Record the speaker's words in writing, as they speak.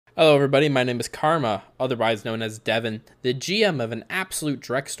Hello, everybody. My name is Karma, otherwise known as Devin, the GM of an Absolute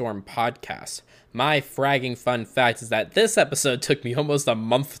Dreckstorm podcast. My fragging fun fact is that this episode took me almost a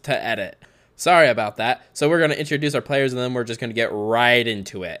month to edit. Sorry about that. So we're going to introduce our players and then we're just going to get right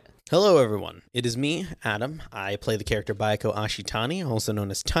into it. Hello, everyone. It is me, Adam. I play the character Baiko Ashitani, also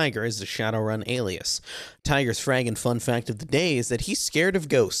known as Tiger, as the Shadowrun alias. Tiger's fragging fun fact of the day is that he's scared of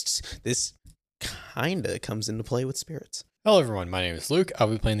ghosts. This kinda comes into play with spirits. Hello everyone, my name is Luke. I'll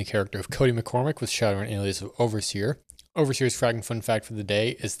be playing the character of Cody McCormick with Shadowrun alias of Overseer. Overseer's fragging fun fact for the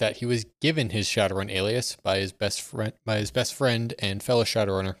day is that he was given his Shadowrun alias by his best friend and fellow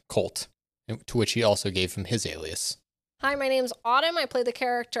Shadowrunner, Colt, to which he also gave him his alias. Hi, my name's Autumn. I play the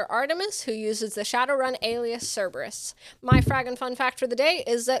character Artemis, who uses the Shadowrun alias Cerberus. My fragging fun fact for the day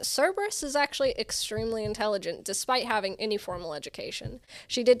is that Cerberus is actually extremely intelligent, despite having any formal education.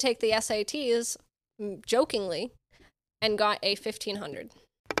 She did take the SATs, jokingly, and got a 1500.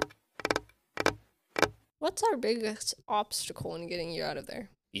 What's our biggest obstacle in getting you out of there?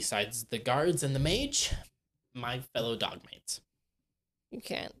 Besides the guards and the mage, my fellow dogmates. You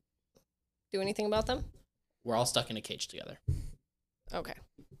can't do anything about them? We're all stuck in a cage together. Okay.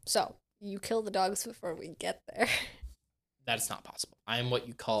 So, you kill the dogs before we get there. That's not possible. I am what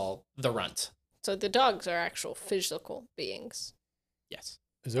you call the runt. So the dogs are actual physical beings. Yes.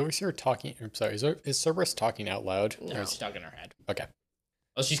 Is Overseer talking? I'm sorry, is Cerberus talking out loud? No. Or She's stuck in her head. Okay.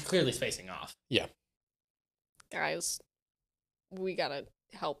 Well, she's clearly spacing off. Yeah. Guys, we gotta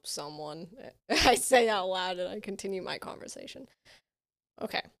help someone. I say out loud and I continue my conversation.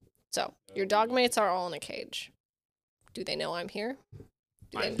 Okay. So, your dogmates are all in a cage. Do they know I'm here?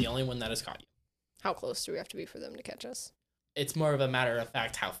 I'm the only one that has caught you. How close do we have to be for them to catch us? It's more of a matter of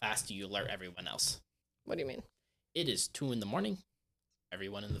fact, how fast do you alert everyone else? What do you mean? It is 2 a.m.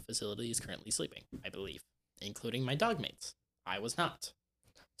 Everyone in the facility is currently sleeping, I believe, including my dogmates. I was not.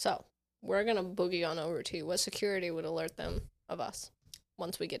 So, we're gonna boogie on over to you. What security would alert them of us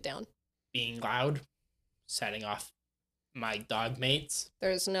once we get down? Being loud, setting off my dogmates.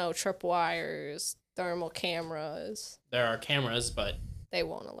 There's no tripwires, thermal cameras. There are cameras, but They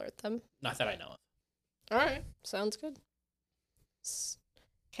won't alert them. not that I know of. All right, sounds good.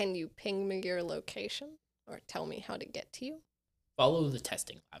 Can you ping me your location or tell me how to get to you? Follow the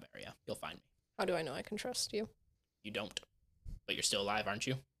testing lab area. You'll find me. How do I know I can trust you? You don't. But you're still alive, aren't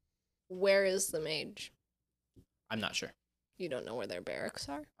you? Where is the mage? I'm not sure. You don't know where their barracks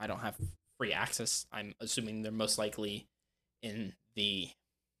are? I don't have free access. I'm assuming they're most likely in the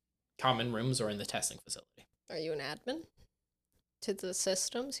common rooms or in the testing facility. Are you an admin to the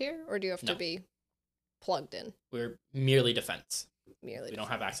systems here, or do you have to No. be plugged in? We're merely defense. Merely. We don't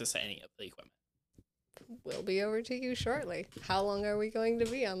have access to any of the equipment. We'll be over to you shortly. How long are we going to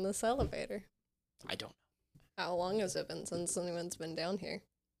be on this elevator? I don't How long has it been since anyone's been down here?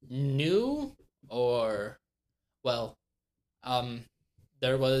 know. New or, well,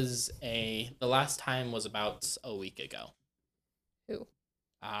 there was the last time was about a week ago. Who?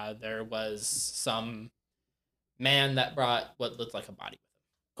 There was some man that brought what looked like a body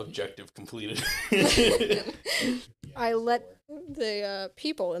with him. Objective completed. I let the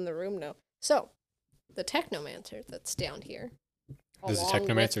people in the room know. So, the technomancer that's down here, There's a along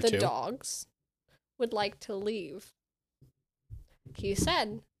technomancer with the too? dogs, would like to leave. He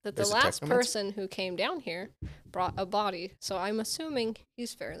said that the There's a last technomancer? person who came down here brought a body, so I'm assuming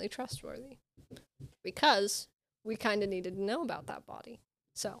he's fairly trustworthy. Because we kind of needed to know about that body.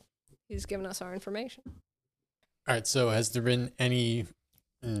 So, he's given us our information. All right, so has there been any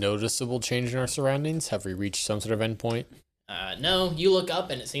noticeable change in our surroundings? Have we reached some sort of endpoint? No, you look up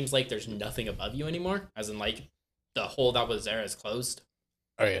and it seems like there's nothing above you anymore. As in, like, the hole that was there is closed.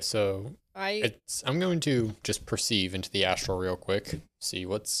 Okay, so I I'm going to just perceive into the astral real quick. See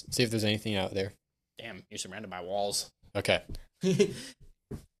if there's anything out there. Damn, you're surrounded by walls. Okay.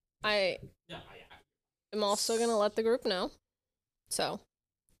 I am also going to let the group know. So,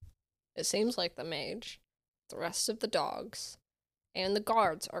 it seems like the mage, the rest of the dogs, and the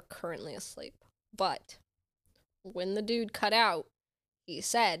guards are currently asleep. But when the dude cut out, he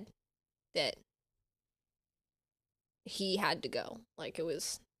said that he had to go. Like, it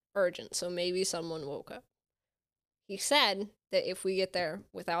was urgent, so maybe someone woke up. He said that if we get there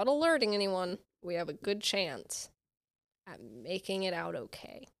without alerting anyone, we have a good chance at making it out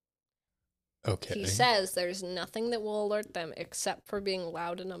okay. Okay. He says there's nothing that will alert them except for being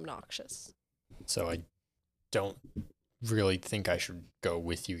loud and obnoxious. So I don't really think I should go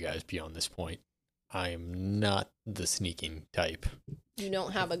with you guys beyond this point. I am not the sneaking type. You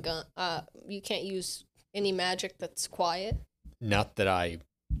don't have a gun. You can't use any magic that's quiet. Not that I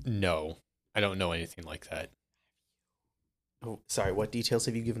know. I don't know anything like that. Oh, sorry. What details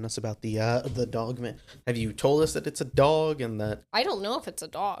have you given us about the dog man? Have you told us that it's a dog and that? I don't know if it's a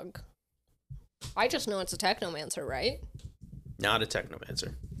dog. I just know it's a technomancer, right? Not a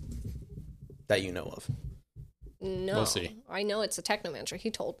technomancer that you know of. No. We'll see. I know it's a technomancer. He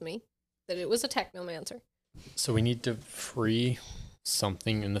told me that it was a technomancer. So we need to free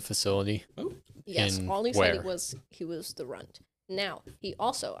something in the facility. Yes, In all he where? said he was the runt. Now,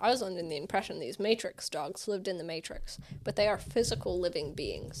 I was under the impression these Matrix dogs lived in the Matrix, but they are physical living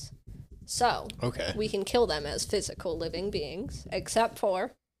beings. So, Okay. we can kill them as physical living beings, except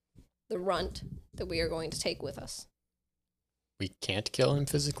for the runt that we are going to take with us. We can't kill him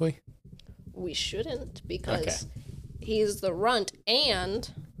physically? We shouldn't, because he's the runt,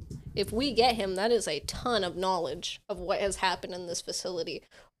 and if we get him, that is a ton of knowledge of what has happened in this facility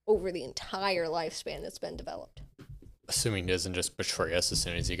over the entire lifespan that's been developed. Assuming he doesn't just betray us as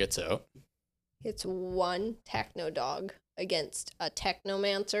soon as he gets out. It's one techno dog against a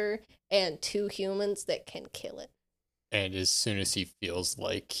technomancer and 2 humans that can kill it. And as soon as he feels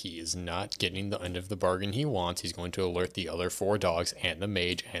like he is not getting the end of the bargain he wants, he's going to alert the other 4 dogs and the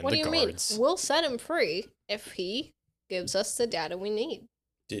mage and What the do you guards. mean? We'll set him free if he gives us the data we need.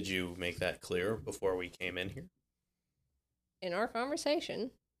 Did you make that clear before we came in here? In our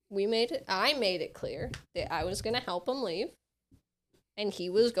conversation, I made it clear that I was going to help him leave, and he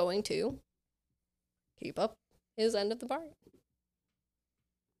was going to keep up his end of the bargain.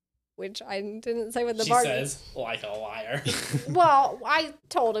 Which I didn't say what the bargain says, like a liar. Well, I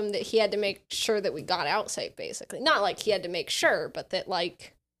told him that he had to make sure that we got out safe, basically. Not like he had to make sure, but that,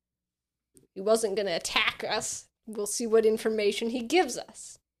 like, he wasn't going to attack us. We'll see what information he gives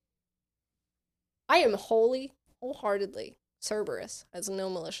us. I am wholeheartedly, Cerberus has no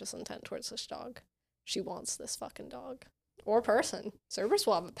malicious intent towards this dog. She wants this fucking dog. Or person. Cerberus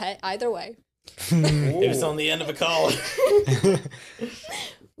will have a pet, either way. It's on the end of a call.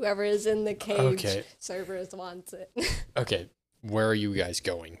 Whoever is in the cage, Okay. Cerberus wants it. Okay, where are you guys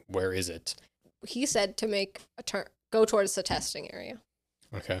going? Where is it? He said to make a turn, go towards the testing area.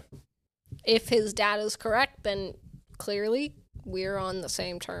 Okay. If his data is correct, then clearly we're on the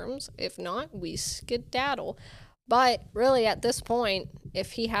same terms. If not, we skedaddle. But really, at this point,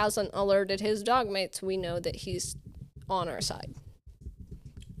 if he hasn't alerted his dogmates, we know that he's on our side.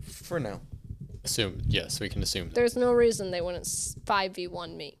 For now. Yes, we can assume. There's no reason they wouldn't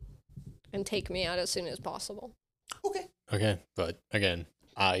 5v1 me and take me out as soon as possible. Okay. Okay, but again,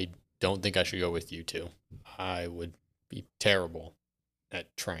 I don't think I should go with you two. I would be terrible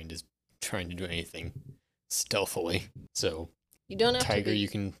at trying to do anything stealthily. So, You don't have Tiger, to be. you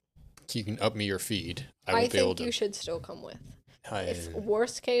can up me your feed. I I won't be able think to. you should still come with. I- If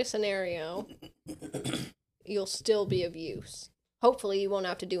worst case scenario, you'll still be of use. Hopefully, you won't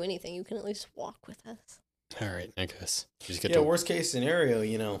have to do anything. You can at least walk with us. All right, I guess. Just get Yeah, to worst case scenario,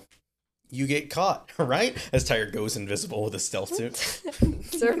 you get caught, right? As Tiger goes invisible with a stealth suit.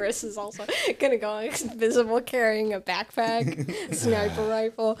 Cerberus is also gonna go invisible, carrying a backpack, sniper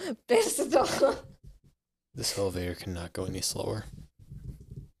rifle, pistol. This elevator cannot go any slower.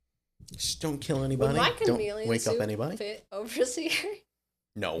 Just don't kill Would anybody. my Don't chameleon wake up suit anybody. fit overseer?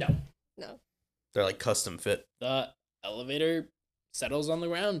 No. No. They're like custom fit. The elevator settles on the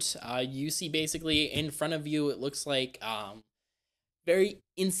ground. You see basically in front of you, it looks like very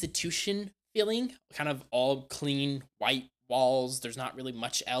institution feeling, kind of all clean white walls. There's not really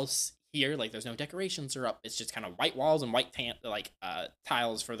much else here. Like there's no decorations or up. It's just kind of white walls and white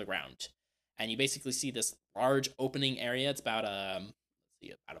tiles for the ground. And you basically see this large opening area. It's about a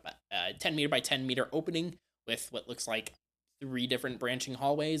 10 meter by 10 meter opening with what looks like 3 different branching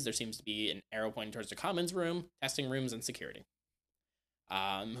hallways. There seems to be an arrow pointing towards the commons room, testing rooms, and security.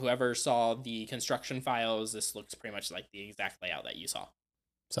 Whoever saw the construction files, this looks pretty much like the exact layout that you saw.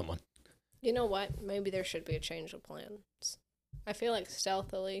 Someone. You know what? Maybe there should be a change of plans. I feel like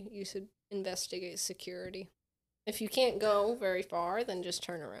stealthily you should investigate security. If you can't go very far, then just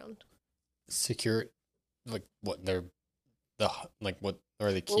turn around. Secure, like what they're what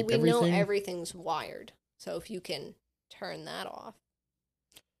or they keep Well, we everything. know everything's wired, so if you can turn that off.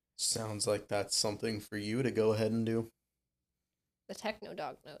 Sounds like that's something for you to go ahead and do. The techno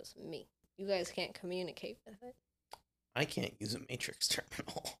dog knows me. You guys can't communicate with it. I can't use a matrix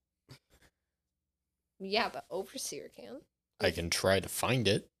terminal. Yeah, but overseer can. I can try to find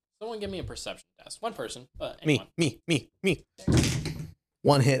it. Someone give me a perception test. One person, but Me. anyone.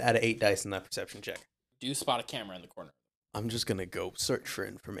 1 hit out of 8 dice in that perception check. Do spot a camera in the corner. I'm just gonna go search for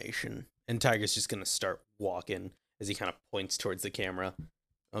information. And Tiger's just gonna start walking as he kind of points towards the camera.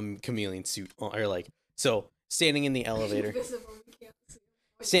 Chameleon suit, or like, so standing in the elevator.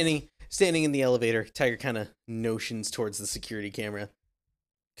 Standing in the elevator, Tiger kind of notions towards the security camera,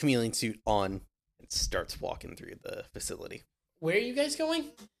 chameleon suit on, and starts walking through the facility. Where are you guys going?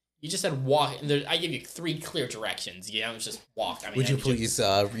 You just said walk, and I give you 3 clear directions. Yeah, it was just walk. I mean, Would you please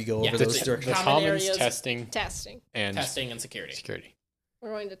re-go over those the directions? common Commons, areas, testing, Testing. and testing, and security. security.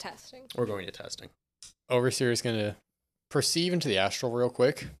 We're going to testing. We're going to testing. Overseer is going to perceive into the astral real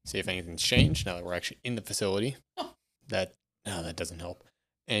quick, see if anything's changed now that we're actually in the facility. Oh. That doesn't help.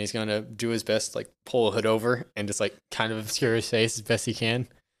 And he's going to do his best, like pull a hood over and just like kind of obscure his face as best he can.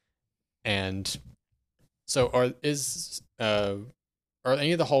 And so are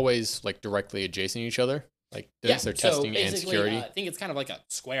any of the hallways like directly adjacent to each other? Like this, they're testing and security. I think it's kind of like a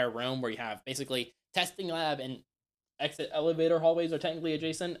square room where you have basically testing lab and exit elevator hallways are technically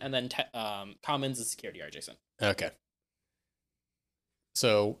adjacent, and then commons and security are adjacent. Okay.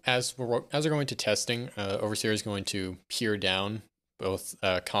 So as we're going to testing, Overseer is going to peer down both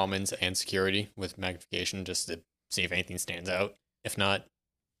commons and security with magnification just to see if anything stands out. If not,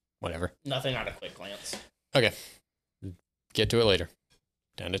 whatever. Nothing at a quick glance. Okay. Get to it later.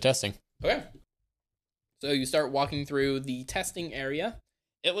 Down to testing. Okay. So you start walking through the testing area.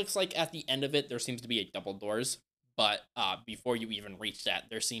 It looks like at the end of it, there seems to be double doors. But before you even reach that,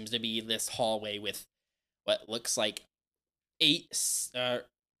 there seems to be this hallway with what looks like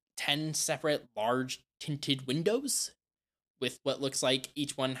 10 separate large tinted windows with what looks like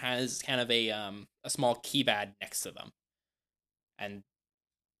each one has kind of a small keypad next to them. And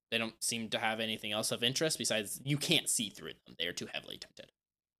they don't seem to have anything else of interest besides you can't see through them. They are too heavily tinted.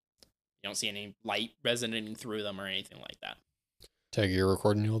 You don't see any light resonating through them or anything like that. Tiger, you're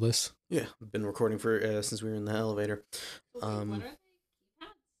recording all this? Yeah, I've been recording for since we were in the elevator. What are they?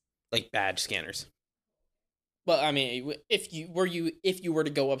 Like badge scanners. But I mean, if you were to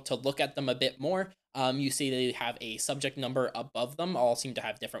go up to look at them a bit more, you see they have a subject number above them. All seem to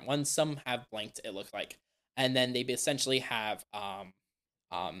have different ones. Some have blanked, it looks like, and then they essentially have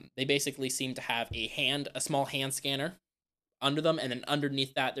they basically seem to have a small hand scanner under them, and then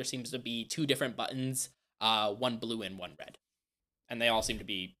underneath that there seems to be 2 different buttons, one blue and one red, and they all seem to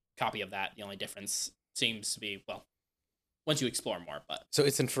be copy of that. The only difference seems to be, well, once you explore more, but So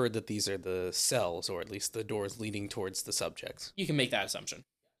it's inferred that these are the cells, or at least the doors leading towards the subjects. you can make that assumption.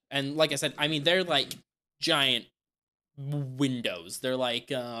 And like I said, I mean, they're like giant windows. They're like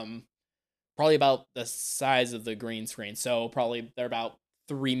probably about the size of the green screen, so probably they're about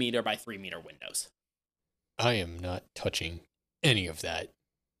 3 meter by 3 meter windows. I am not touching any of that.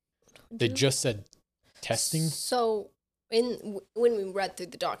 They just said testing. So, when we read through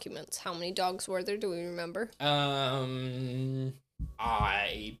the documents, how many dogs were there? Do we remember? I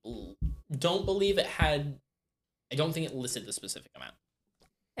don't believe it had. I don't think it listed the specific amount.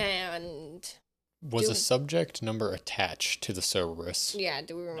 And Was a subject number attached to the Cerberus? yeah,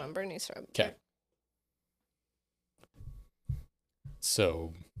 do we remember any sort of? Okay.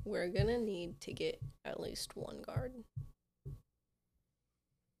 So We're gonna need to get at least one guard.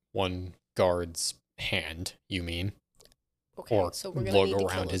 one guard's hand, you mean? Okay, Or so we're gonna need lug to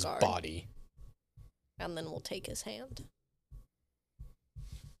around kill his a guard, body. and then we'll take his hand.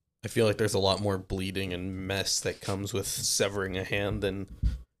 I feel like there's a lot more bleeding and mess that comes with severing a hand than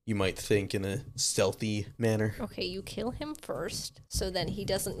you might think in a stealthy manner. Okay, you kill him first, so then he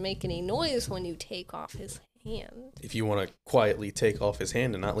doesn't make any noise when you take off his hand. If you want to quietly take off his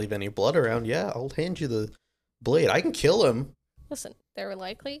hand and not leave any blood around, yeah, I'll hand you the blade. I can kill him. Listen,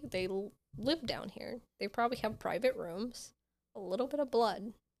 they live down here. They probably have private rooms. A little bit of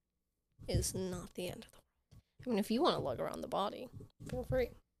blood is not the end of the world. I mean, if you want to lug around the body, feel free.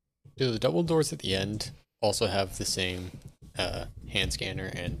 Do the double doors at the end also have the same hand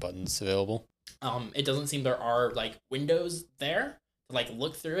scanner and buttons available? It doesn't seem there are like windows there to like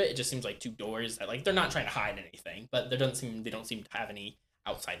look through it. It just seems like 2 doors that like they're not trying to hide anything, but they don't seem to have any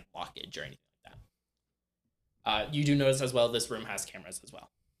outside blockage or anything like that. You do notice as well this room has cameras as well.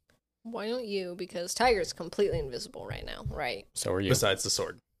 Why don't you? Because Tiger's completely invisible right now, right? So are you. Besides the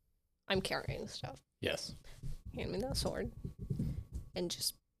sword. I'm carrying stuff. Yes. Hand me that sword. And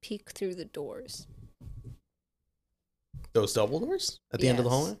just peek through the doors. Those double doors at the end of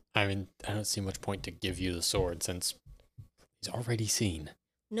the Yes. hallway? I mean, I don't see much point to give you the sword since he's already seen.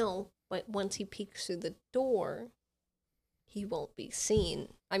 No, but once he peeks through the door, he won't be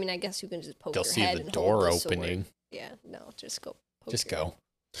seen. I mean, I guess you can just poke They'll your see head the and door hold the sword. opening. Yeah, no, just go. Just your- go.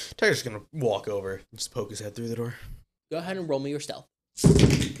 Tiger's gonna walk over and just poke his head through the door. Go ahead and roll me your stealth.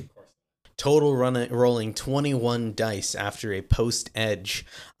 Total rolling 21 dice after a post edge.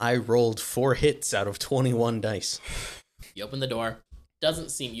 I rolled 4 hits out of 21 dice. You open the door. Doesn't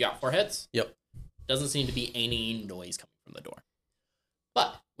seem you got 4 hits. Yep. Doesn't seem to be any noise coming from the door.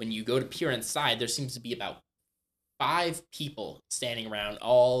 But when you go to peer inside, there seems to be about 5 people standing around.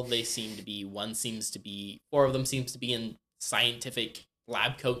 All they seem to be, 4 of them seems to be in scientific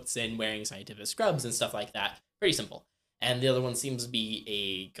lab coats and wearing scientific scrubs and stuff like that. Pretty simple. And the other one seems to be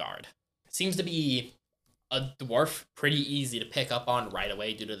a guard. Seems to be a dwarf, pretty easy to pick up on right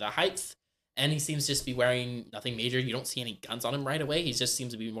away due to the height. And he seems to just be wearing nothing major. You don't see any guns on him right away. He just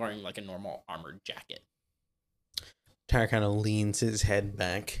seems to be wearing like a normal armored jacket. Tyre kind of leans his head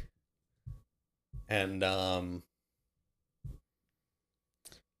back. And a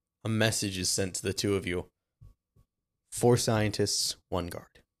message is sent to the two of you. 4 scientists, 1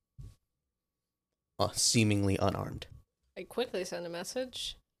 guard. Seemingly unarmed. I quickly send a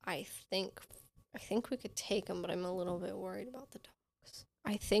message. I think we could take them, but I'm a little bit worried about the dogs.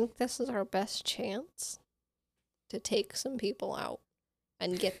 I think this is our best chance to take some people out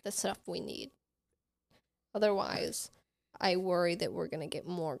and get the stuff we need. Otherwise, I worry that we're going to get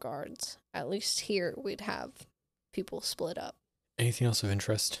more guards. At least here, we'd have people split up. Anything else of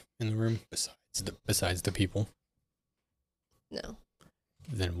interest in the room besides the people? No.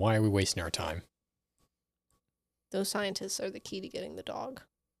 Then why are we wasting our time? Those scientists are the key to getting the dog.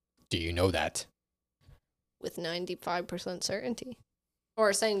 Do you know that? With 95% certainty.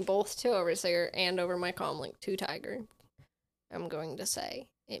 Or saying both to Overseer and over my comlink to Tiger. I'm going to say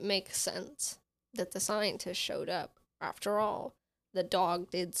it makes sense that the scientist showed up. After all, the dog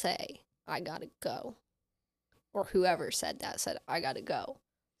did say, I gotta go. Or whoever said that said, I gotta go.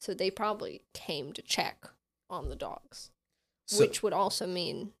 So they probably came to check on the dogs. Which would also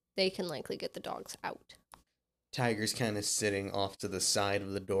mean they can likely get the dogs out. Tiger's kind of sitting off to the side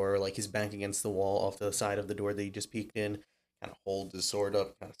of the door, like his back against the wall off to the side of the door that he just peeked in. Kind of holds his sword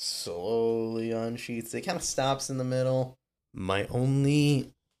up, kind of slowly unsheaths it, kind of stops in the middle. My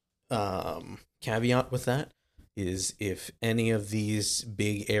only caveat with that is if any of these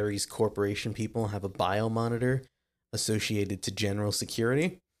big Ares Corporation people have a biomonitor associated to general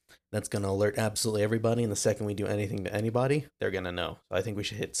security, that's going to alert absolutely everybody, and the second we do anything to anybody, they're going to know. So I think we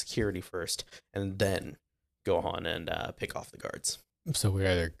should hit security first, and then go on and pick off the guards. So we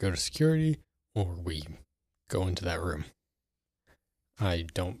either go to security, or we go into that room. I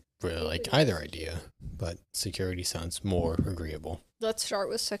don't really like either idea, but security sounds more agreeable. Let's start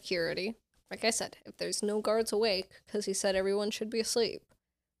with security. Like I said, if there's no guards awake, because he said everyone should be asleep,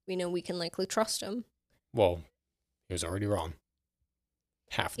 we know we can likely trust him. Well, he was already wrong.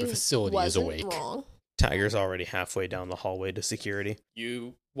 Half the facility is awake. Wrong. Tiger's already halfway down the hallway to security.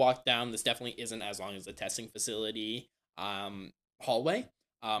 You walk down. This definitely isn't as long as the testing facility hallway.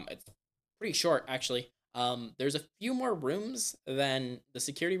 It's pretty short, actually. There's a few more rooms than the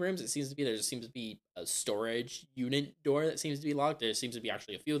security rooms. There seems to be a storage unit door that seems to be locked. There seems to be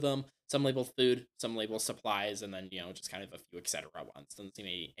actually a few of them. Some label food, some label supplies, and then, just kind of a few etc. ones. Doesn't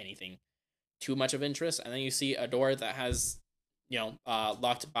seem anything too much of interest. And then you see a door that has,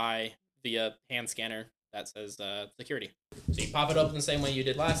 locked via hand scanner that says security. So you pop it open the same way you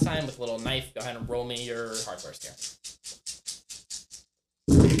did last time with a little knife. Go ahead and roll me your hardware scare.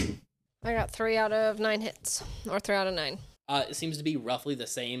 I got 3 out of 9 hits, or 3 out of 9. It seems to be roughly the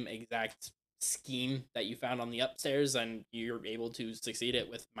same exact scheme that you found on the upstairs, and you're able to succeed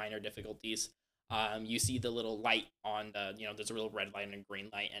it with minor difficulties. You see the little light on the, there's a little red light and a green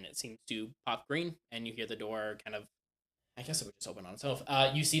light, and it seems to pop green, and you hear the door kind of, I guess it would just open on itself.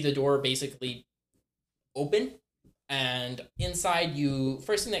 You see the door basically open, and inside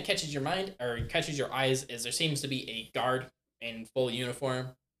first thing that catches your mind, or catches your eyes, is there seems to be a guard in full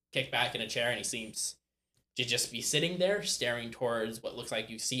uniform, kicked back in a chair, and he seems to just be sitting there staring towards what looks like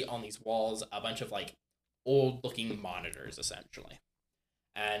you see on these walls a bunch of like old looking monitors essentially.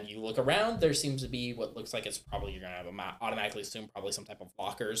 And you look around, there seems to be what looks like it's probably, you're going to have automatically assume probably some type of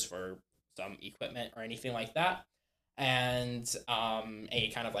lockers for some equipment or anything like that. And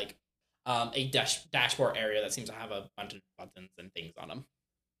a kind of like a dashboard area that seems to have a bunch of buttons and things on them.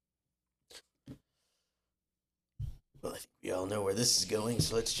 Well, I think we all know where this is going,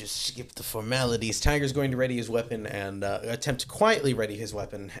 so let's just skip the formalities. Tiger's going to ready his weapon and attempt to quietly ready his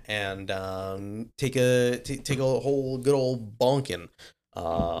weapon and take a whole good old bonking.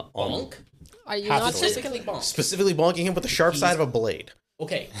 Bonk? Are you not specifically bonk? Specifically bonking him with the sharp side of a blade.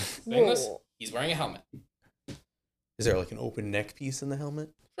 Okay. He's wearing a helmet. Is there like an open neck piece in the helmet?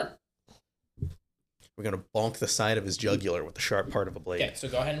 Sure. We're gonna bonk the side of his jugular with the sharp part of a blade. Okay, so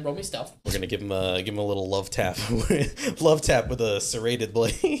go ahead and roll me stealth. We're gonna give him a little love tap, love tap with a serrated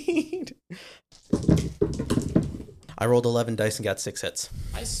blade. I rolled 11 dice and got 6 hits.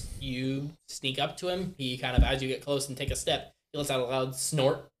 Nice. You sneak up to him. He kind of, as you get close and take a step, he lets out a loud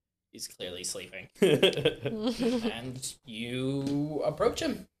snort. He's clearly sleeping. And you approach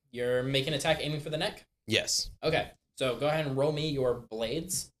him. You're making an attack aiming for the neck? Yes. Okay. So go ahead and roll me your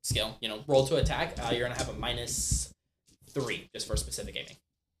blades skill. Roll to attack. You're going to have a -3 just for specific aiming.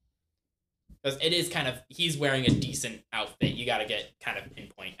 Because it is he's wearing a decent outfit. You got to get kind of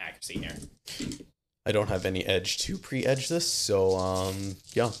pinpoint accuracy here. I don't have any edge to pre-edge this, so,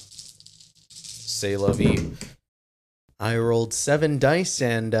 yeah. C'est la vie. I rolled 7 dice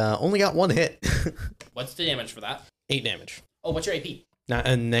and only got 1 hit. What's the damage for that? 8 damage. Oh, what's your AP? Not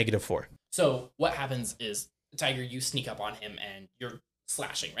a -4. So what happens is, Tiger, you sneak up on him and you're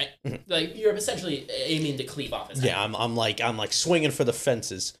slashing, right? Mm-hmm. Like you're essentially aiming to cleave off his head. Yeah, I'm like swinging for the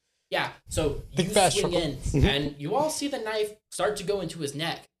fences. Yeah, so you swing in and you all see the knife start to go into his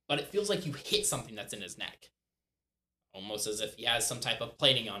neck, but it feels like you hit something that's in his neck. Almost as if he has some type of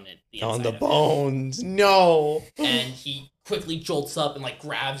plating on it. On the bones. No. And he quickly jolts up and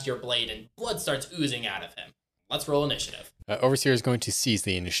grabs your blade and blood starts oozing out of him. Let's roll initiative. Overseer is going to seize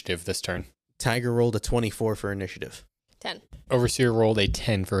the initiative this turn. Tiger rolled a 24 for initiative. 10. Overseer rolled a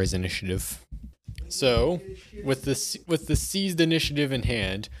 10 for his initiative. So, with the seized initiative in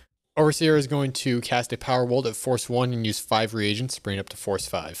hand, Overseer is going to cast a Power Bolt at Force 1 and use 5 reagents to bring it up to Force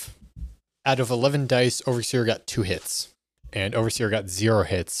 5. Out of 11 dice, Overseer got 2 hits. And Overseer got 0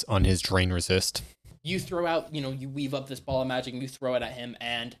 hits on his Drain Resist. You throw out, you weave up this ball of magic and you throw it at him,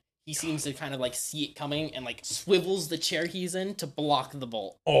 and he seems to kind of see it coming and swivels the chair he's in to block the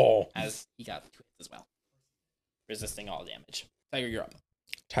bolt. Oh. As he got 2 hits as well. Resisting all damage. Tiger, you're up.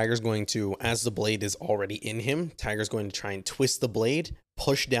 Tiger's going to, as the blade is already in him, Tiger's going to try and twist the blade,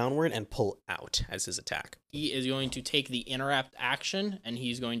 push downward, and pull out as his attack. He is going to take the interrupt action, and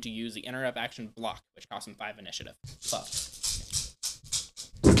he's going to use the interrupt action block, which costs him 5 initiative.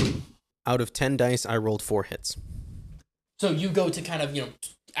 Out of 10 dice, I rolled 4 hits. So you go to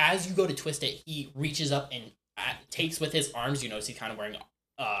as you go to twist it, he reaches up and takes with his arms. You notice he's kind of wearing,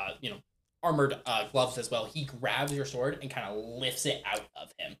 armored gloves as well. He grabs your sword and kind of lifts it out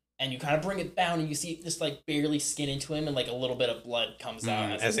of him. And you kind of bring it down and you see it just barely skin into him and a little bit of blood comes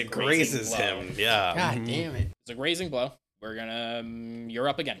out. As it grazes him. Yeah. God damn it. It's a grazing blow. We're gonna, you're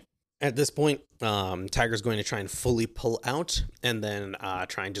up again. At this point, Tiger's going to try and fully pull out and then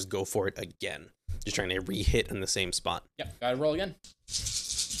try and just go for it again. Just trying to re-hit in the same spot. Yep, gotta roll again.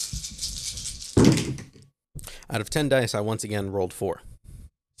 Out of 10 dice, I once again rolled 4.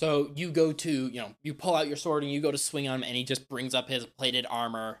 So you go to, you pull out your sword and you go to swing on him and he just brings up his plated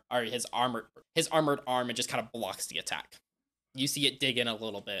armor, or his armored arm and just kind of blocks the attack. You see it dig in a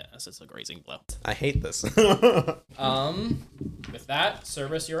little bit as it's a grazing blow. I hate this. With that,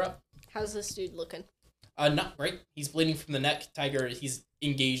 Cerberus, you're up. How's this dude looking? Not great. He's bleeding from the neck. Tiger, he's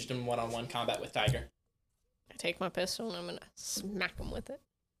engaged in one-on-one combat with Tiger. I take my pistol and I'm gonna smack him with it.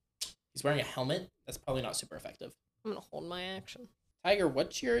 He's wearing a helmet. That's probably not super effective. I'm gonna hold my action. Tiger,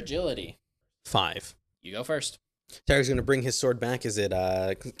 what's your agility? 5. You go first. Tiger's going to bring his sword back as it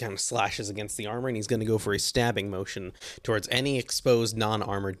kind of slashes against the armor, and he's going to go for a stabbing motion towards any exposed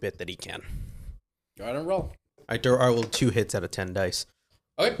non-armored bit that he can. Go ahead and roll. I rolled 2 hits out of 10 dice.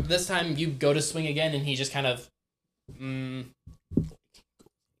 Okay, this time you go to swing again, and he just kind of...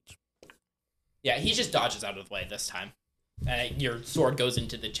 Yeah, he just dodges out of the way this time. And your sword goes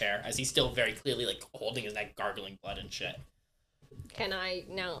into the chair, as he's still very clearly, holding his neck, gargling blood and shit. Can I...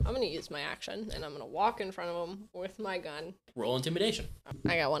 Now, I'm going to use my action, and I'm going to walk in front of him with my gun. Roll intimidation.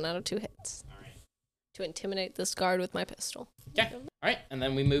 I got 1 out of 2 hits. All right. To intimidate this guard with my pistol. Okay. All right, and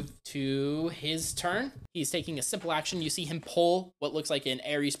then we move to his turn. He's taking a simple action. You see him pull what looks like an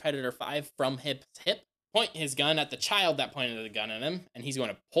Ares Predator 5 from his hip, point his gun at the child that pointed the gun at him, and he's going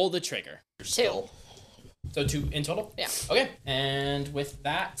to pull the trigger. 2. So 2 in total? Yeah. Okay, and with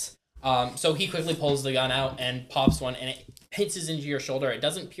that, so he quickly pulls the gun out and pops one, and it pinches into your shoulder. It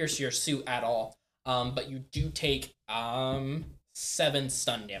doesn't pierce your suit at all, but you do take 7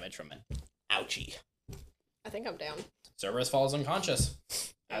 stun damage from it. Ouchie. I think I'm down. Cerberus falls unconscious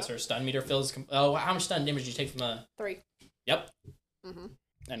as her stun meter fills. How much stun damage did you take from the... 3. Yep. Mm-hmm.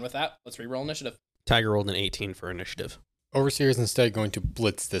 And with that, let's re-roll initiative. Tiger rolled an 18 for initiative. Overseer is instead going to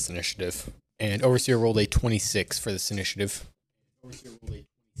blitz this initiative. And Overseer rolled a 26 for this initiative.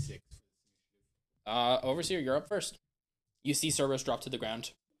 Overseer, you're up first. You see Cerberus drop to the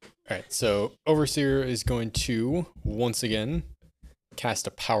ground. Alright, so Overseer is going to, once again, cast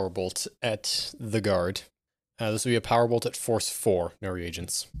a Power Bolt at the guard. This will be a Power Bolt at Force 4, no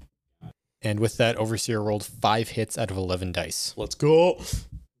reagents. And with that, Overseer rolled 5 hits out of 11 dice. Let's go.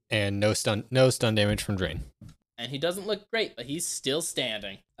 And no stun damage from Drain. And he doesn't look great, but he's still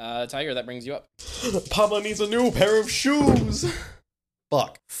standing. Tiger, that brings you up. Papa needs a new pair of shoes.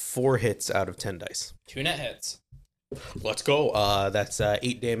 Fuck. 4 hits out of 10 dice. 2 net hits. Let's go. That's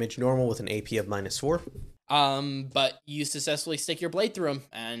 8 damage normal with an AP of -4. But you successfully stick your blade through him,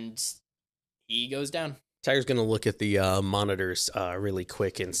 and he goes down. Tiger's gonna look at the monitors really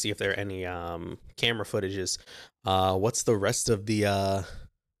quick and see if there are any camera footages. What's the rest of the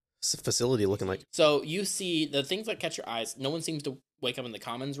facility looking like? So you see the things that catch your eyes. No one seems to wake up in the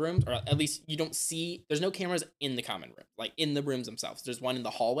commons rooms, or at least you don't see. There's no cameras in the common room, like in the rooms themselves. There's one in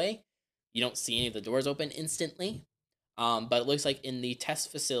the hallway. You don't see any of the doors open instantly. But it looks like in the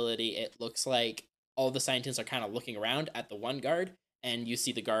test facility, it looks like all the scientists are kind of looking around at the one guard, and you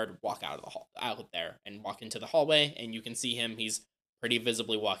see the guard walk out of the hall, out there, and walk into the hallway, and you can see him. He's pretty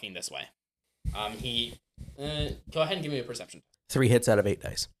visibly walking this way. Go ahead and give me a perception. 3 hits out of 8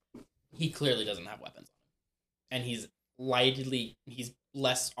 dice. He clearly doesn't have weapons on him, and he's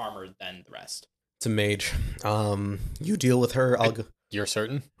less armored than the rest. It's a mage. You deal with her. I'll go. You're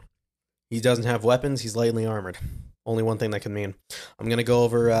certain? He doesn't have weapons. He's lightly armored. Only one thing that can mean. I'm gonna go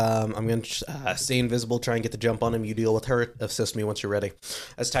over. I'm gonna stay invisible. Try and get the jump on him. You deal with her. Assist me once you're ready.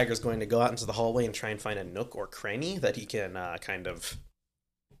 As Tiger's going to go out into the hallway and try and find a nook or cranny that he can kind of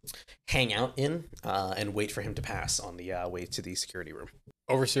hang out in and wait for him to pass on the way to the security room.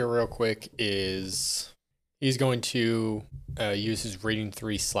 Overseer, real quick, he's going to use his Rating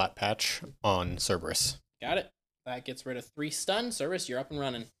 3 slap patch on Cerberus. Got it. That gets rid of 3 stun. Cerberus, you're up and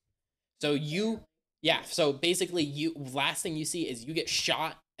running. So basically, last thing you see is you get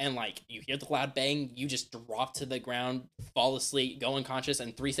shot, and like you hear the loud bang, you just drop to the ground, fall asleep, go unconscious,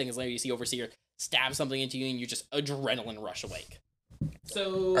 and 3 seconds later you see Overseer stab something into you, and you just adrenaline rush awake.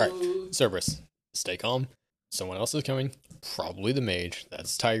 So, all right, Cerberus, stay calm. Someone else is coming. Probably the mage.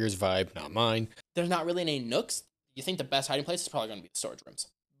 That's Tiger's vibe, not mine. There's not really any nooks. You think the best hiding place is probably going to be the storage rooms,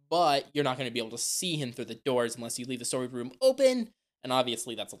 but you're not going to be able to see him through the doors unless you leave the storage room open, and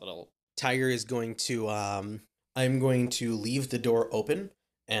obviously that's a little. Tiger is going to. I'm going to leave the door open,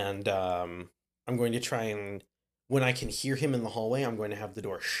 and I'm going to try and. When I can hear him in the hallway, I'm going to have the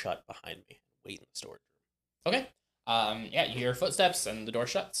door shut behind me. Wait in the storage room. Okay. Yeah, you hear footsteps and the door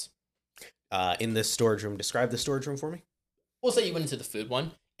shuts. In this storage room, describe the storage room for me. We'll say you went into the food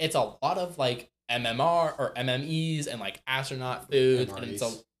one. It's a lot of like MMR or MMEs and like astronaut foods.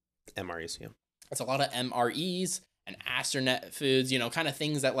 MREs. And MREs, yeah. it's a lot of MREs and astronaut foods, kind of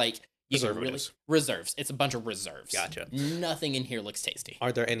things that like you can really reserves. It's a bunch of reserves. Gotcha. Nothing in here looks tasty.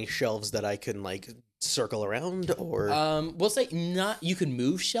 Are there any shelves that I can like circle around or? We'll say not. You can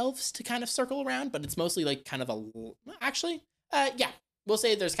move shelves to kind of circle around, but it's mostly like kind of yeah. We'll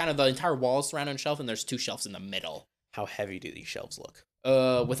say there's kind of the entire wall surrounding a shelf, and there's 2 shelves in the middle. How heavy do these shelves look?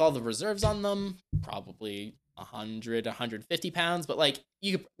 With all the reserves on them, probably 100, 150 pounds. But like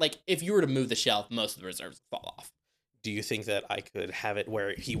you could, like if you were to move the shelf, most of the reserves would fall off. Do you think that I could have it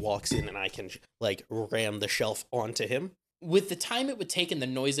where he walks in and I can like ram the shelf onto him? With the time it would take and the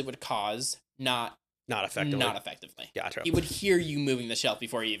noise it would cause, not effectively. Not effectively. Gotcha. He would hear you moving the shelf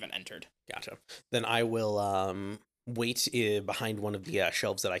before he even entered. Gotcha. Then I will wait behind one of the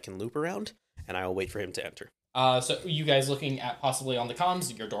shelves that I can loop around, and I will wait for him to enter. So you guys looking at possibly on the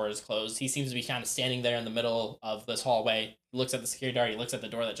comms, your door is closed. He seems to be kind of standing there in the middle of this hallway. He looks at the security guard, he looks at the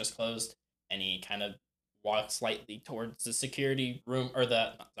door that just closed, and he kind of walks slightly towards the security room, or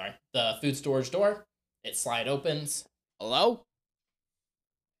the food storage door. It slide opens. Hello?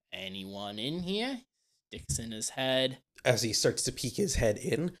 Anyone in here? Sticks in his head. As he starts to peek his head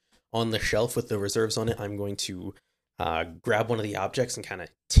in on the shelf with the reserves on it, I'm going to grab one of the objects and kind of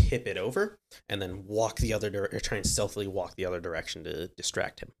tip it over, and then walk the other try and stealthily walk the other direction to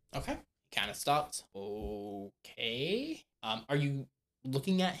distract him. Okay. Kind of stops. Okay. Are you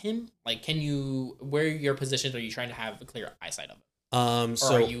looking at him? Like, where your positions are you trying to have a clear eyesight of him?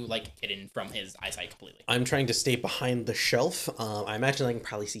 Or are you like hidden from his eyesight completely? I'm trying to stay behind the shelf. I imagine I can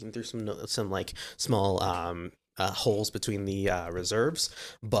probably see him through some like small holes between the reserves,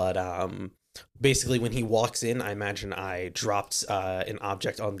 but basically when he walks in, I imagine I dropped an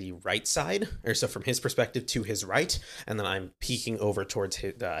object on the right side, or so from his perspective to his right, and then I'm peeking over towards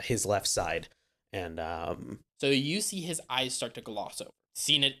his left side, and so you see his eyes start to gloss over.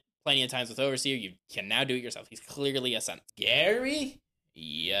 Seen it plenty of times with Overseer. You can now do it yourself. He's clearly a sense. Gary,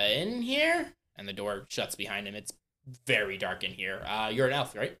 you in here? And the door shuts behind him. It's very dark in here. You're an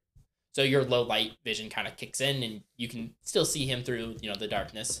elf, right? So your low light vision kind of kicks in, and you can still see him through, the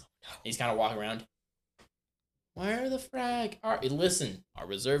darkness. He's kind of walking around. Where the frag are? Listen, our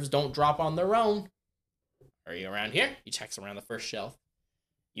reserves don't drop on their own. Are you around here? He checks around the first shelf.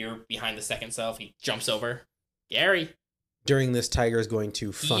 You're behind the second shelf. He jumps over. Gary. During this, Tiger is going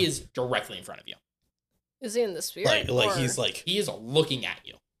to. He is directly in front of you. Is he in the spirit? Like he's like. He is looking at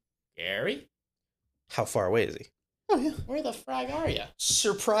you. Gary? How far away is he? Oh, yeah. Where the frag are you?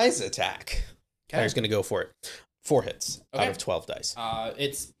 Surprise attack. Tiger's going to go for it. 4 hits out of 12 dice.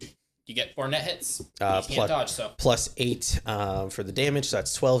 You get 4 net hits. You Plus- can't dodge, so. Plus 8 for the damage, so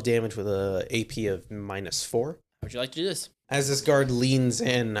that's 12 damage with a AP of -4. How would you like to do this? As this guard leans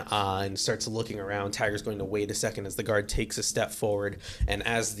in and starts looking around, Tiger's going to wait a second as the guard takes a step forward. And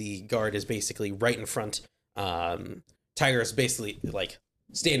as the guard is basically right in front, Tiger is basically like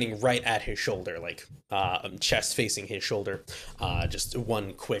standing right at his shoulder, like chest facing his shoulder. Just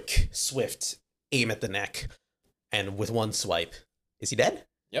one quick, swift aim at the neck. And with one swipe, is he dead?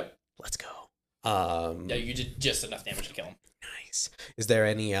 Yep. Let's go. Yeah, you did just enough damage to kill him. Nice. Is there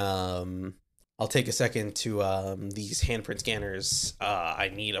any I'll take a second to these handprint scanners.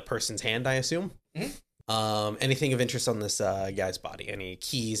 I need a person's hand, I assume. Mm-hmm. Anything of interest on this guy's body? Any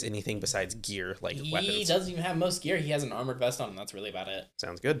keys, anything besides gear, like weapons? He doesn't even have most gear. He has an armored vest on, and that's really about it.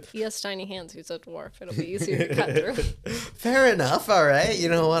 Sounds good. He has tiny hands. He's a dwarf. It'll be easier to cut through. Fair enough. All right. You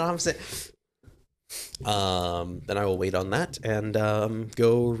know what I'm saying. Then I will wait on that and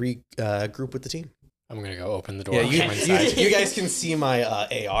go regroup with the team. I'm going to go open the door. Yeah, from inside. you guys can see my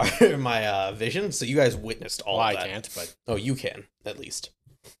AR, my vision, so you guys witnessed all of that. I can't, but... Oh, you can, at least.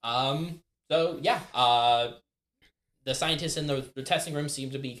 So, yeah. The scientists in the testing room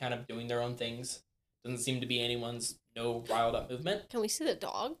seem to be kind of doing their own things. Doesn't seem to be anyone's riled up movement. Can we see the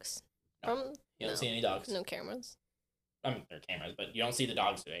dogs? No. You don't see any dogs. No cameras. I mean, there are cameras, but you don't see the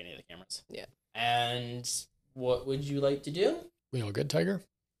dogs through any of the cameras. Yeah. And what would you like to do? We all good, Tiger?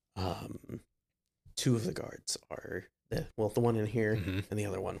 2 of the guards are the one in here Mm-hmm. and the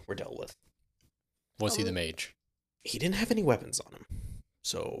other one were dealt with. Was he the mage? He didn't have any weapons on him,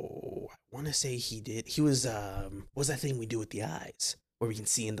 so I want to say he did. He was what was that thing we do with the eyes where we can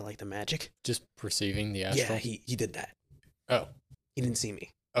see into like the magic? Just perceiving the astral? Yeah, he did that. Oh, He didn't see me.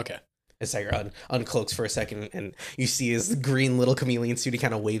 okay. As Tiger uncloaks for a second, and you see his green little chameleon suit. He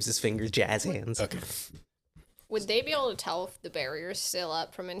kind of waves his fingers, jazz hands. Okay. Would they be able to tell if the barrier's still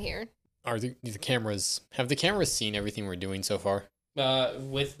up from in here? Are the cameras... Have the cameras seen everything we're doing so far?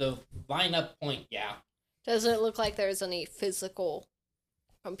 With the lineup point, yeah. Doesn't it look like there's any physical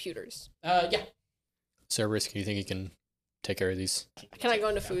computers? Yeah. Cerberus, can you think you can take care of these? Can I go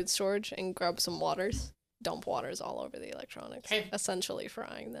into food storage and grab some waters? Dump waters all over the electronics, Okay. essentially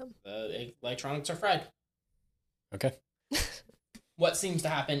frying them. The electronics are fried. Okay. What seems to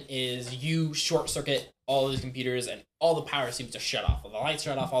happen is you short circuit all of the computers and all the power seems to shut off. All the lights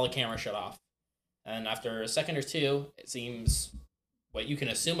shut off, all the cameras shut off. And after a second or two, it seems what you can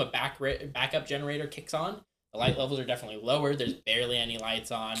assume a backup generator kicks on. The light levels are definitely lower. There's barely any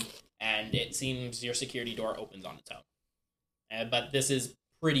lights on. And it seems your security door opens on its own. But this is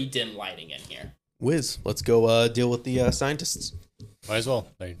pretty dim lighting in here. Wiz, let's go deal with the scientists. Might as well.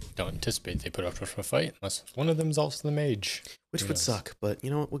 I don't anticipate they put up a fight unless one of them's also the mage. Which Who would knows? suck, but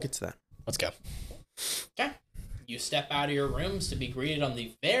you know what? We'll get to that. Let's go. Okay. You step out of your rooms to be greeted on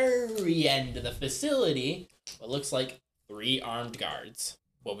the very end of the facility. What looks like 3 armed guards.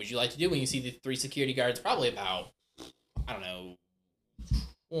 What would you like to do when you see the 3 security guards? Probably about, I don't know,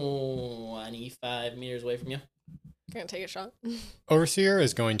 25 meters away from you. Gonna take a shot. Overseer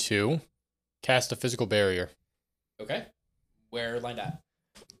is going to cast a physical barrier. Okay. Where lined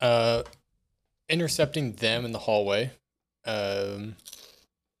up? Intercepting them in the hallway. We'll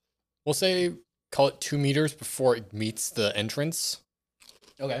say, call it 2 meters before it meets the entrance.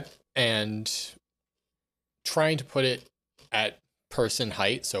 Okay. And trying to put it at person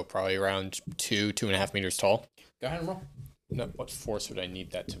height, so probably around 2.5 meters tall. Go ahead and roll. No, what force would I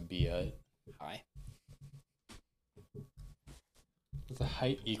need that to be at? High. Is the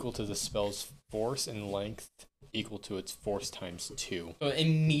height equal to the spell's force and length equal to its force times 2? So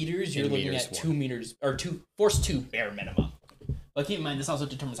in meters, you're In looking meters, at 2 one. meters, or force 2 bare minimum. But keep in mind, this also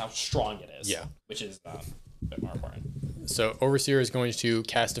determines how strong it is. Yeah. Which is a bit more important. So Overseer is going to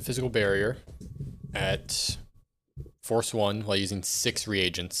cast a physical barrier at force 1 while using 6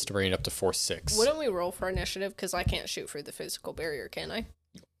 reagents to bring it up to force 6. Wouldn't we roll for initiative? Because I can't shoot through the physical barrier, can I?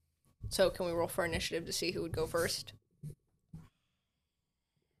 So can we roll for initiative to see who would go first?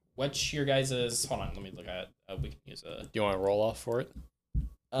 What's your guys'... Hold on, let me look at it. We can use a... Do you want to roll off for it?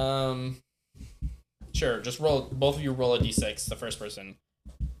 Sure, just roll... Both of you roll a d6. The first person...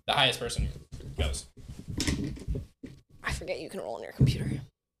 The highest person goes. I forget you can roll on your computer.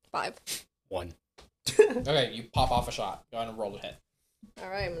 5. 1. Okay, you pop off a shot. Go ahead and roll to hit. All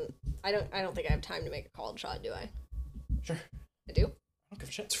right. I don't think I have time to make a called shot, do I? Sure. I do. I don't give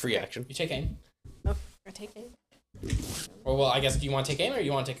a shit. It's free action. You take aim. Oh, I take it. Well, I guess, do you want to take aim or do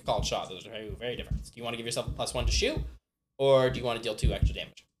you want to take a called shot? Those are very, very different. Do you want to give yourself a +1 to shoot? Or do you want to deal 2 extra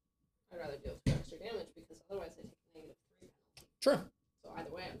damage? I'd rather deal 2 extra damage because otherwise I take a True. So either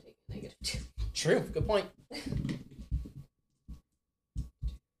way, I'm taking -2. True. Good point.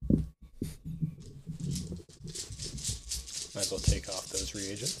 Might as well take off those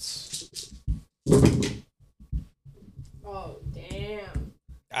reagents. Oh, damn.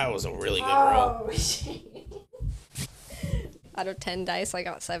 That was a really good roll. Oh, shit. Out of 10 dice, I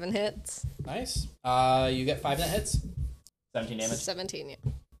got 7 hits. Nice. You get 5 net hits. 17 damage. 17, yeah.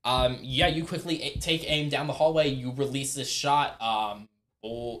 Yeah, you quickly take aim down the hallway. You release this shot.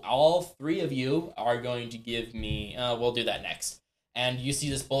 All 3 of you are going to give me. We'll do that next. And you see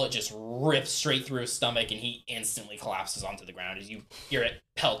this bullet just rip straight through his stomach, and he instantly collapses onto the ground as you hear it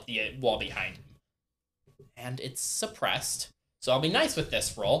pelt the wall behind him. And it's suppressed. So I'll be nice with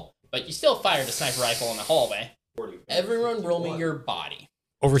this roll, but you still fired a sniper rifle in the hallway. Everyone roll me your body.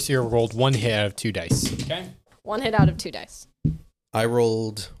 Overseer rolled 1 hit out of 2 dice. Okay? 1 hit out of 2 dice. I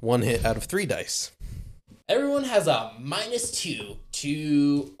rolled 1 hit out of 3 dice. Everyone has a -2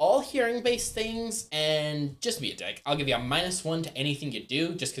 to all hearing-based things, and just to be a dick, I'll give you a -1 to anything you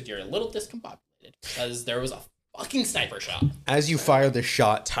do, just because you're a little discombobulated, because there was a fucking sniper shot. As you fire the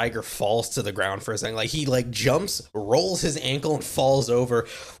shot, Tiger falls to the ground for a second. Like, he, jumps, rolls his ankle, and falls over.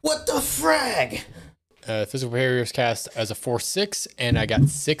 What the frag? Physical barriers cast as a 4/6, and I got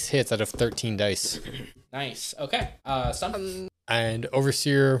 6 hits out of 13 dice. Nice. Okay. Stun. And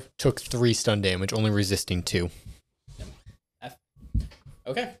Overseer took 3 stun damage, only resisting 2.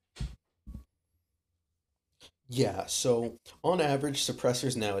 Okay. Yeah, so on average,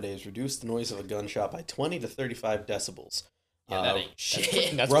 suppressors nowadays reduce the noise of a gunshot by 20 to 35 decibels. Yeah, that ain't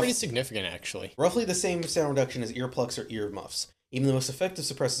shit. That's pretty significant, actually. Roughly the same sound reduction as earplugs or earmuffs. Even the most effective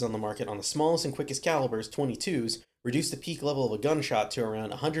suppressors on the market on the smallest and quickest calibers, 22s, reduce the peak level of a gunshot to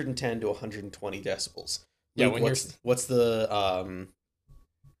around 110 to 120 decibels. Yeah, Luke, when what's the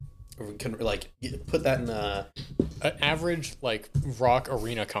put that in an average rock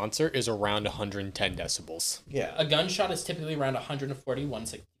arena concert is around 110 decibels. yeah. A gunshot is typically around 140,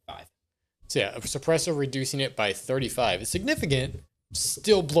 165. So yeah, a suppressor reducing it by 35 is significant.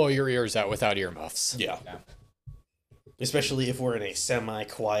 Still blow your ears out without earmuffs. Yeah. Yeah. Especially if we're in a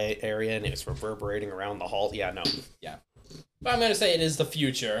semi-quiet area and it's reverberating around the hall. Yeah, no. Yeah. But I'm going to say it is the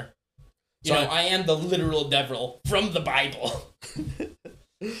future. You So know, I am the literal devil from the Bible.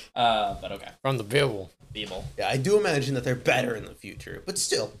 But okay. From the Bible. Bible. Yeah, I do imagine that they're better in the future, but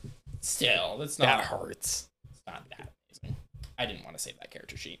still. Still, that's not. That hurts. It's not that amazing. I didn't want to save that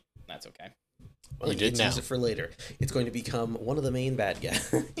character sheet. That's okay. Well, You did now. use it for later. It's going to become one of the main bad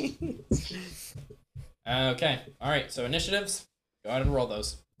guys. Okay. All right. So initiatives. Go ahead and roll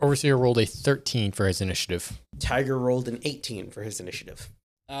those. Overseer rolled a 13 for his initiative. Tiger rolled an 18 for his initiative.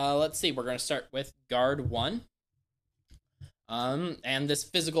 Let's see. We're going to start with guard 1. And this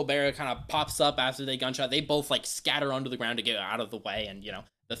physical barrier kind of pops up after they gunshot. They both scatter onto the ground to get out of the way, and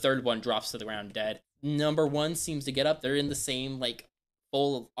the third one drops to the ground dead. Number 1 seems to get up. They're in the same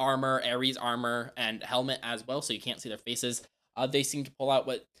full armor, Ares armor, and helmet as well, so you can't see their faces. They seem to pull out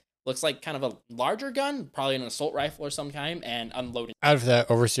what looks like kind of a larger gun, probably an assault rifle or some kind, and unloading. Out of that,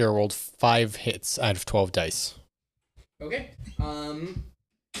 Overseer rolled 5 hits out of 12 dice. Okay.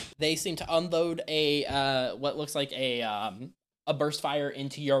 They seem to unload a what looks like a burst fire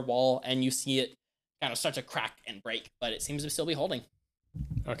into your wall, and you see it kind of start to crack and break, but it seems to still be holding.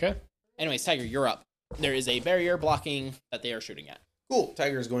 Okay. Anyways, Tiger, you're up. There is a barrier blocking that they are shooting at. Cool.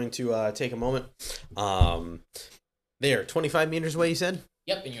 Tiger is going to take a moment. There, 25 meters away, you said?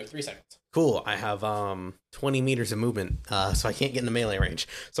 Yep, and you have 3 seconds. Cool. I have 20 meters of movement, so I can't get in the melee range.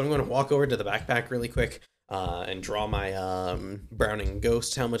 So I'm going to walk over to the backpack really quick and draw my Browning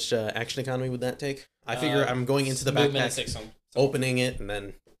Ghost. How much action economy would that take? I figure I'm going into the movement backpack, is 6 opening it, and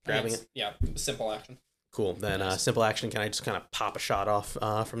then grabbing it. Yeah, simple action. Cool. Then simple action, can I just kind of pop a shot off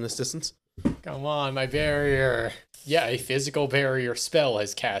from this distance? Come on, my barrier. Yeah, a physical barrier spell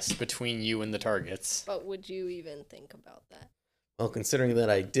has cast between you and the targets. But would you even think about that? Well, considering that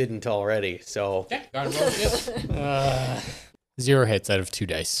I didn't already, so... Okay, go ahead and roll it. 0 hits out of 2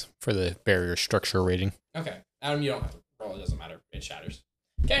 dice for the barrier structure rating. Okay, Adam, you don't have to roll. It doesn't matter. It shatters.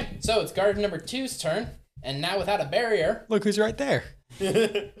 Okay, so it's guard number 2's turn, and now without a barrier, Look who's right there.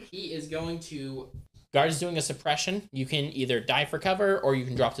 he is going to... Guard's doing a suppression. You can either die for cover, or you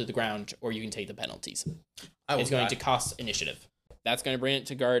can drop to the ground, or you can take the penalties. It's going to cost initiative. That's going to bring it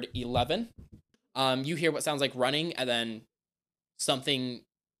to guard 11. You hear what sounds like running, and then something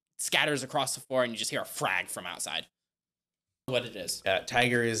scatters across the floor, and you just hear a frag from outside. What it is.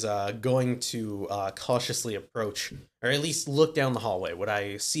 Tiger is going to cautiously approach, or at least look down the hallway. Would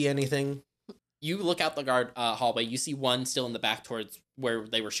I see anything? You look out the guard hallway. You see one still in the back towards where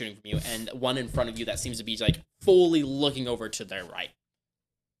they were shooting from you, and one in front of you that seems to be like fully looking over to their right,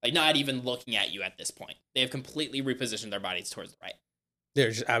 like not even looking at you at this point. They have completely repositioned their bodies towards the right.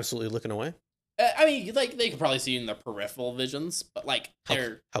 They're just absolutely looking away. I mean, like they could probably see in their peripheral visions, but like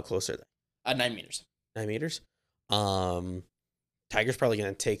they're How close are they? 9 meters. 9 meters. Tiger's probably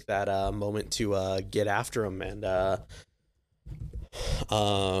gonna take that moment to get after him, and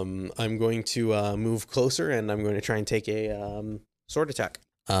I'm going to move closer, and I'm going to try and take a sword attack.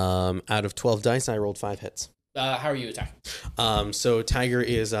 Out of 12 dice, I rolled 5 hits. How are you attacking? So Tiger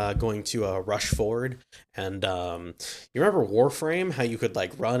is going to rush forward, and you remember Warframe, how you could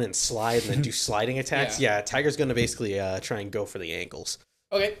like run and slide and then do sliding attacks? Yeah, Tiger's going to basically try and go for the ankles.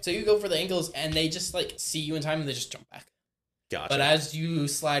 Okay, so you go for the ankles, and they just like see you in time, and they just jump back. Gotcha. But as you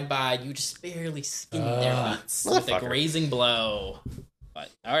slide by, you just barely skin their butts with a grazing blow. But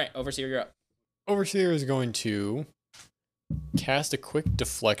all right, Overseer, you're up. Overseer is going to cast a quick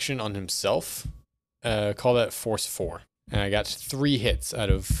deflection on himself. Call that Force 4. And I got 3 hits out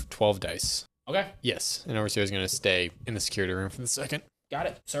of 12 dice. Okay. Yes, and Overseer is going to stay in the security room for the second. Got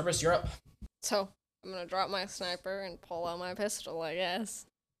it. Cerberus, you're up. So I'm gonna drop my sniper and pull out my pistol, I guess.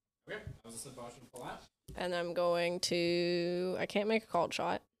 Okay. That was a simple option to pull out. And I'm going to... I can't make a called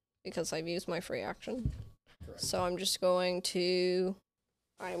shot because I've used my free action. Correct. So I'm just going to...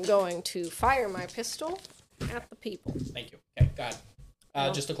 I'm going to fire my pistol at the people. Thank you. Okay, got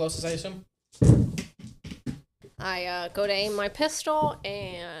it. Just the closest, I assume? I go to aim my pistol,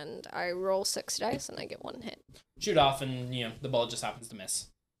 and I roll 6 dice, and I get 1 hit. Shoot off, and, the bullet just happens to miss.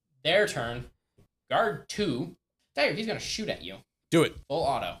 Their turn. Guard 2. Tiger, he's going to shoot at you. Do it. Full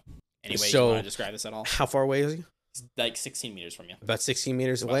auto. Anyway, So- you want to describe this at all? How far away is he? He's like 16 meters from you. About 16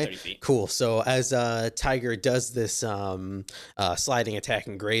 meters About away. 30 feet. Cool. So as Tiger does this sliding attack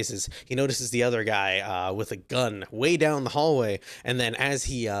and grazes, he notices the other guy with a gun way down the hallway, and then as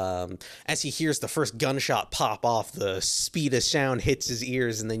he hears the first gunshot pop off, the speed of sound hits his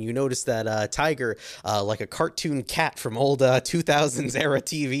ears, and then you notice that Tiger, like a cartoon cat from old 2000s era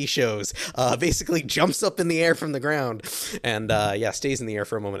TV shows, basically jumps up in the air from the ground, and stays in the air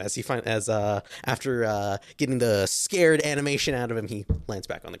for a moment after getting the scared animation out of him, he lands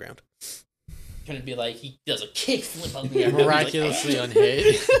back on the ground. Gonna be like, he does a kickflip on the air. Miraculously unhit.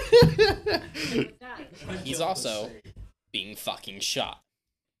 He's also being fucking shot.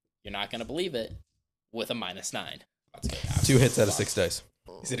 You're not gonna believe it. With a -9. That's good. 2 hits out of 6 dice.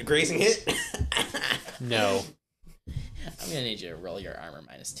 Is it a grazing hit? No. I'm gonna need you to roll your armor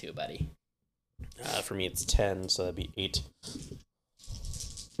 -2, buddy. For me, it's 10, so that'd be 8.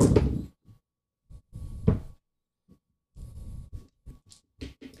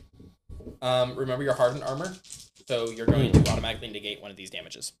 Remember your hardened armor, so you're going to automatically negate one of these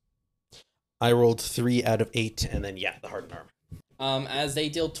damages. I rolled 3 out of 8, and then the hardened armor. As they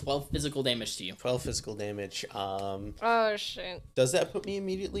deal 12 physical damage to you. 12 physical damage. Oh, shit. Does that put me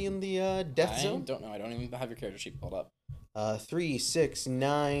immediately in the death I zone? don't know. I don't even have your character sheet pulled up. 3, 6,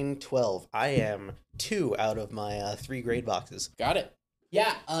 9, 12. I am 2 out of my 3 grade boxes. Got it.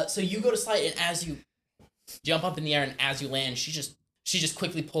 Yeah. So you go to slide, and as you jump up in the air, and as you land, she just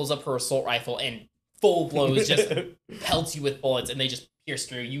quickly pulls up her assault rifle and full blows just pelts you with bullets, and they just pierce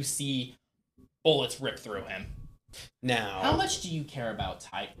through. You see bullets rip through him. Now, How much do you care about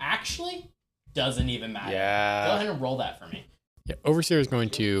Ty? Actually, doesn't even matter. Go Yeah. ahead and roll that for me. Yeah. Overseer is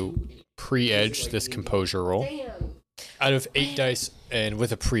going to pre-edge this composure roll. Damn. Out of 8 dice and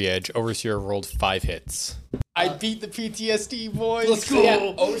with a pre-edge, Overseer rolled 5 hits. I beat the PTSD, boys. Let's So go. yeah,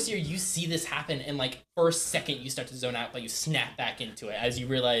 Overseer, you see this happen, and like for a second you start to zone out, but you snap back into it as you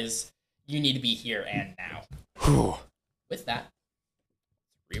realize you need to be here and now. Whew. With that,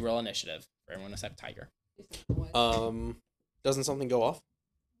 reroll initiative for everyone except Tiger. doesn't something go off?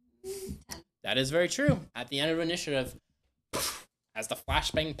 That is very true. At the end of initiative, as the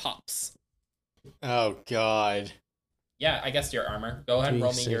flashbang pops. Oh, God. Yeah, I guess your armor. Go ahead and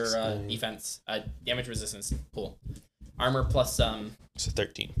roll me 3, 6, your 9. defense, damage resistance pool. Armor plus So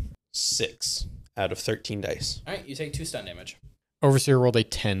 13. 6 out of 13 dice. All right, you take 2 stun damage. Overseer rolled a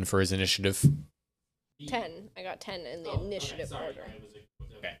 10 for his initiative. 10. I got 10 in the initiative order.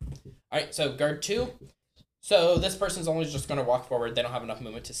 Okay. All right, so guard 2. So this person's only just going to walk forward. They don't have enough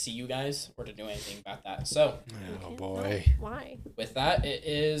movement to see you guys or to do anything about that. So Oh, boy. Why? with that, it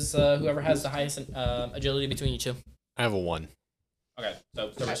is whoever has the highest agility between you two. I have a 1. Okay, so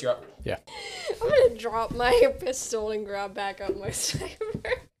Cerberus, you're up. I'm gonna drop my pistol and grab back up my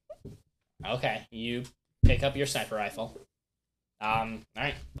sniper. Okay, you pick up your sniper rifle. All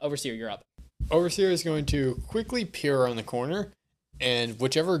right, Overseer, you're up. Overseer is going to quickly peer around the corner And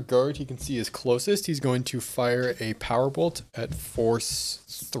whichever guard he can see is closest, he's going to fire a power bolt at force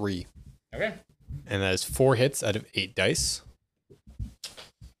 3. Okay. And that is 4 hits out of 8 dice.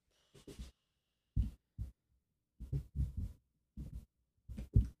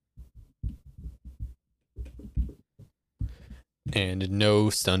 And no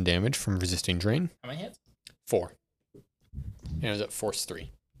stun damage from resisting drain. How many hits? 4. And it was at force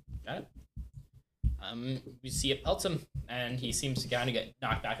 3. Got it. You see it pelts him, and he seems to kind of get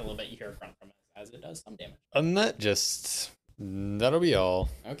knocked back a little bit. You hear a grunt from it as it does some damage. And that'll be all.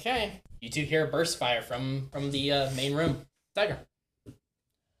 Okay. You two hear a burst fire from the main room. Tiger.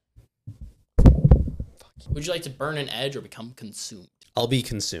 Would you like to burn an edge or become consumed? I'll be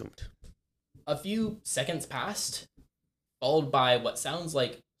consumed. A few seconds passed, followed by what sounds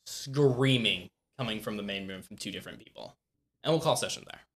like screaming coming from the main room from 2 different people. And we'll call session there.